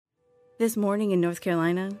This morning in North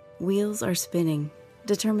Carolina, wheels are spinning.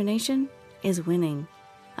 Determination is winning.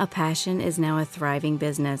 A passion is now a thriving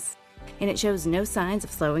business, and it shows no signs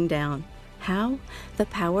of slowing down. How? The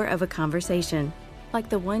power of a conversation, like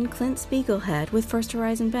the one Clint Spiegel had with First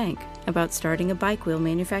Horizon Bank about starting a bike wheel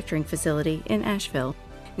manufacturing facility in Asheville.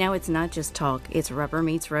 Now it's not just talk, it's rubber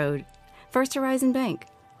meets road. First Horizon Bank.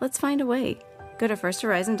 Let's find a way. Go to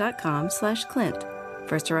firsthorizon.com/Clint.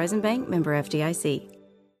 First Horizon Bank, member FDIC.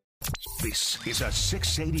 This is a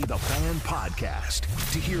 680 The Fan podcast.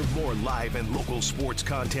 To hear more live and local sports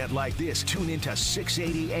content like this, tune into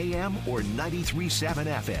 680 AM or 93.7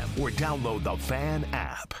 FM or download the Fan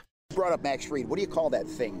app. You brought up Max Fried. What do you call that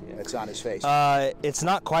thing that's on his face? It's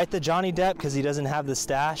not quite the Johnny Depp because he doesn't have the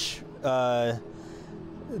stash.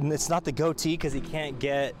 It's not the goatee because he can't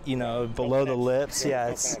get, below the lips.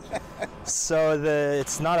 Yeah, so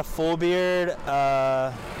it's not a full beard.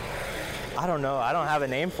 I don't know. I don't have a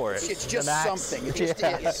name for it. It's just something. It just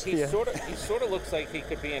is. He sort of looks like he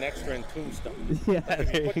could be an extra in Tombstone. Yeah,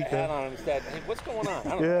 He put the hat on him instead. Hey, what's going on? I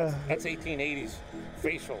don't know. That's 1880s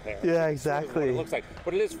facial hair. Yeah, That's exactly. sort of what it looks like.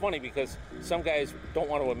 But it is funny because some guys don't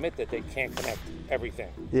want to admit that they can't connect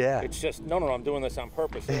everything. Yeah. It's just, no, I'm doing this on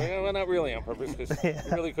purpose. Well, not really on purpose because you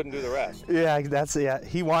really couldn't do the rest. Yeah,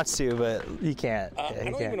 he wants to, but he can't. I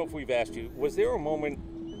don't even know if we've asked you, was there a moment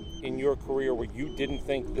in your career where you didn't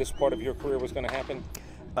think this part of your career was going to happen?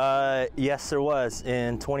 Yes, there was.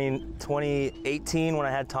 In 2018, when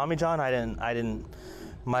I had Tommy John, I didn't.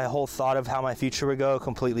 My whole thought of how my future would go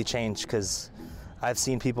completely changed because I've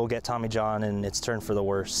seen people get Tommy John and it's turned for the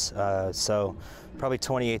worse. So probably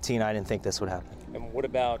 2018, I didn't think this would happen. And what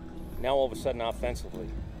about now? All of a sudden, offensively,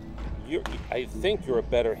 I think you're a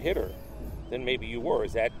better hitter than maybe you were.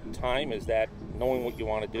 Is that time? Is that knowing what you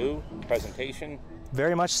want to do? Presentation?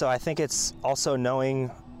 Very much so. I think it's also knowing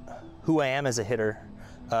who I am as a hitter,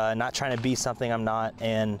 not trying to be something I'm not,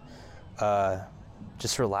 and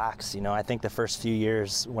just relax. I think the first few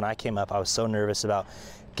years when I came up, I was so nervous about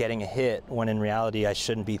getting a hit, when in reality I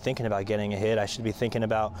shouldn't be thinking about getting a hit. I should be thinking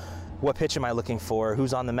about what pitch am I looking for,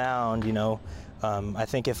 who's on the mound. I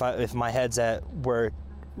think if my head's at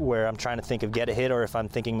where I'm trying to think of get a hit, or if I'm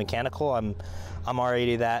thinking mechanical, I'm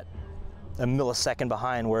already a millisecond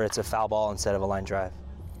behind where it's a foul ball instead of a line drive.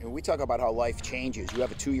 And we talk about how life changes. You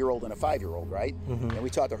have a 2-year-old and a 5-year-old, right? Mm-hmm. And we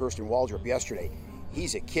talked to Hurston Waldrop yesterday.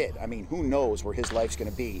 He's a kid. I mean, who knows where his life's going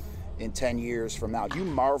to be in 10 years from now. Do you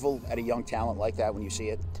marvel at a young talent like that when you see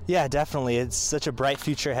it? Yeah, definitely. It's such a bright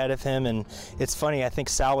future ahead of him, and it's funny. I think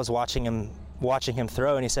Sal was watching him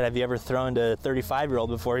throw, and he said, "Have you ever thrown to a 35-year-old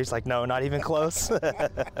before?" He's like, "No, not even close." But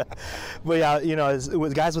yeah,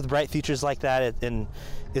 with guys with bright futures like that, and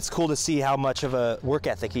it's cool to see how much of a work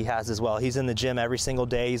ethic he has as well. He's in the gym every single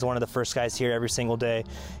day. He's one of the first guys here every single day.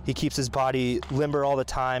 He keeps his body limber all the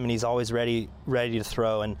time, and he's always ready to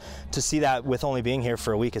throw. And to see that with only being here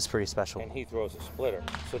for a week is pretty special. And he throws a splitter,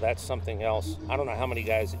 so that's something else. I don't know how many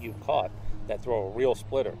guys that you've caught that throw a real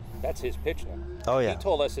splitter. That's his pitch now. Oh, yeah. He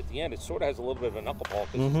told us at the end it sort of has a little bit of a knuckleball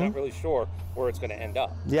because he's not really sure where it's going to end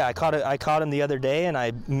up. Yeah, I caught him the other day, and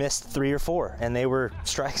I missed 3 or 4, and they were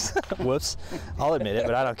strikes. Whoops. I'll admit it,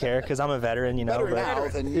 but I don't care because I'm a veteran, Better now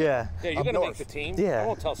than yeah, you're going to make the team. Yeah. I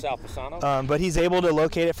won't tell Sal Fasano. But he's able to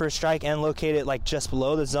locate it for a strike and locate it like just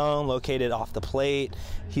below the zone, locate it off the plate.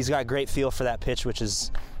 He's got great feel for that pitch, which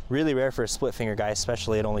is really rare for a split finger guy,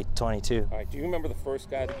 especially at only 22. All right, do you remember the first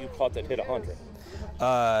guy that you caught that hit 100?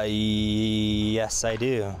 Yes, I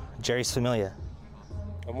do. Jerry's Familia.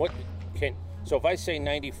 And so if I say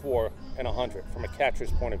 94 and 100 from a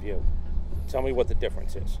catcher's point of view, tell me what the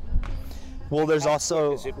difference is. Well, there's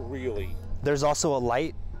also is it really? There's also a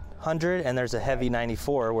light 100 and there's a heavy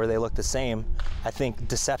 94 where they look the same. I think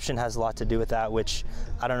deception has a lot to do with that, which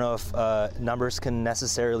I don't know if numbers can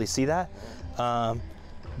necessarily see that.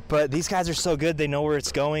 But these guys are so good; they know where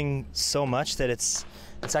it's going so much that it's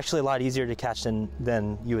actually a lot easier to catch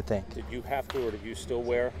than you would think. Did you have to, or did you still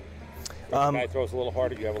wear? If the guy throws a little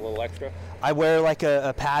harder, do you have a little extra? I wear like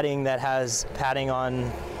a padding that has padding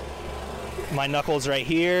on my knuckles right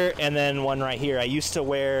here and then one right here. I used to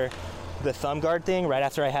wear the thumb guard thing right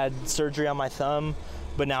after I had surgery on my thumb,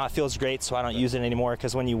 but now it feels great, so I don't use it anymore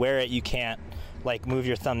because when you wear it, you can't like move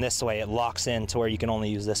your thumb this way. It locks in to where you can only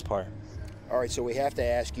use this part. All right, so we have to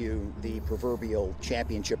ask you the proverbial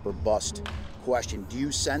championship or bust question. Do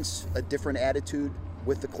you sense a different attitude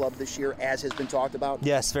with the club this year, as has been talked about?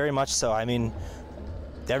 Yes, very much so. I mean,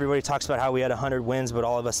 everybody talks about how we had 100 wins, but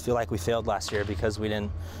all of us feel like we failed last year because we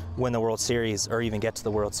didn't win the World Series or even get to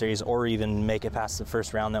the World Series or even make it past the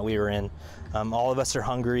first round that we were in. All of us are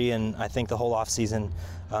hungry, and I think the whole offseason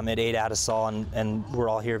it ate at us all, and we're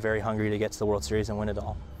all here very hungry to get to the World Series and win it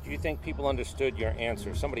all. Do you think people understood your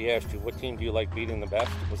answer? Somebody asked you, what team do you like beating the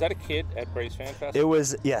best? Was that a kid at Braves Fan Fest? It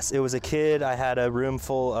was, yes, it was a kid. I had a room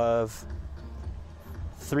full of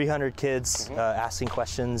 300 kids asking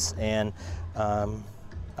questions, and I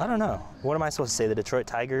don't know. What am I supposed to say? The Detroit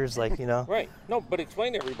Tigers, like, you know? Right. No, but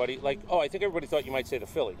explain to everybody, like, I think everybody thought you might say the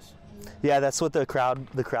Phillies. Yeah, that's what the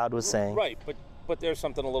crowd was saying. Right, but there's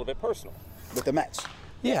something a little bit personal. With the Mets.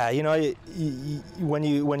 Yeah, you know, when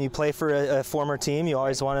you play for a former team, you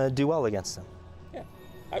always want to do well against them. Yeah,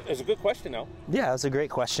 it's a good question, though. Yeah, it was a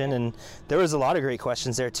great question, and there was a lot of great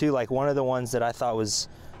questions there too. Like, one of the ones that I thought was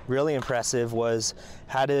really impressive was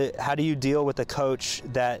how do you deal with a coach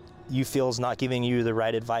that you feel is not giving you the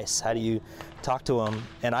right advice? How do you talk to him?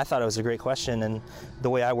 And I thought it was a great question, and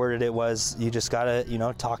the way I worded it was, you just gotta, you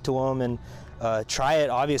know, talk to him and try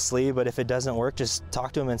it, obviously, but if it doesn't work, just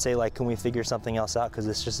talk to him and say, like, can we figure something else out, because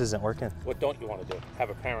this just isn't working. What don't you want to do?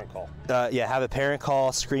 Have a parent call? Yeah, have a parent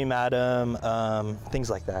call, scream at him,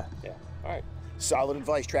 things like that. Yeah, all right. Solid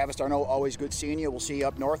advice. Travis d'Arnaud, always good seeing you. We'll see you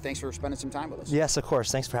up north. Thanks for spending some time with us. Yes, of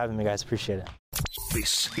course. Thanks for having me, guys. Appreciate it.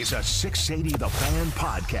 This is a 680 The Fan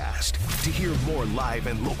podcast. To hear more live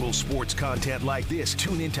and local sports content like this,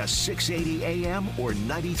 tune into 680 AM or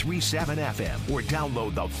 93.7 FM or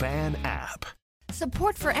download the Fan app.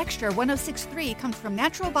 Support for Extra 106.3 comes from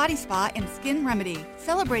Natural Body Spa and Skin Remedy,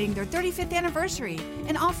 celebrating their 35th anniversary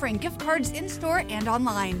and offering gift cards in-store and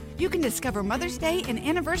online. You can discover Mother's Day and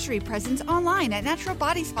anniversary presents online at Natural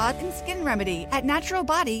Body Spa and Skin Remedy at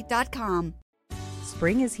naturalbody.com.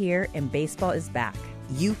 Spring is here and baseball is back.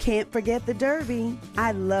 You can't forget the Derby.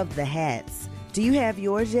 I love the hats. Do you have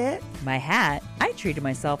yours yet? My hat? I treated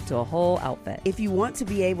myself to a whole outfit. If you want to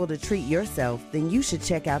be able to treat yourself, then you should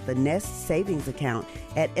check out the Nest Savings Account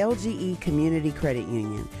at LGE Community Credit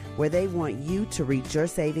Union, where they want you to reach your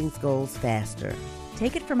savings goals faster.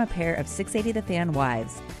 Take it from a pair of 680 The Fan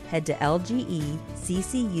wives. Head to lgeccu.org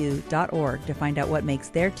to find out what makes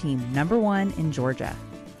their team #1 in Georgia.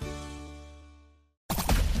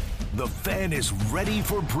 The Fan is ready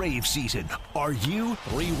for Brave season. Are you?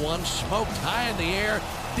 3-1 smoked high in the air,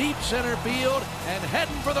 deep center field, and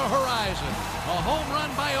heading for the horizon. A home run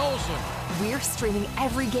by Olsen. We're streaming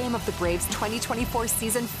every game of the Braves 2024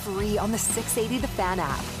 season free on the 680 The Fan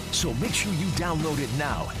app. So make sure you download it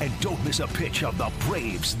now and don't miss a pitch of the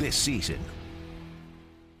Braves this season.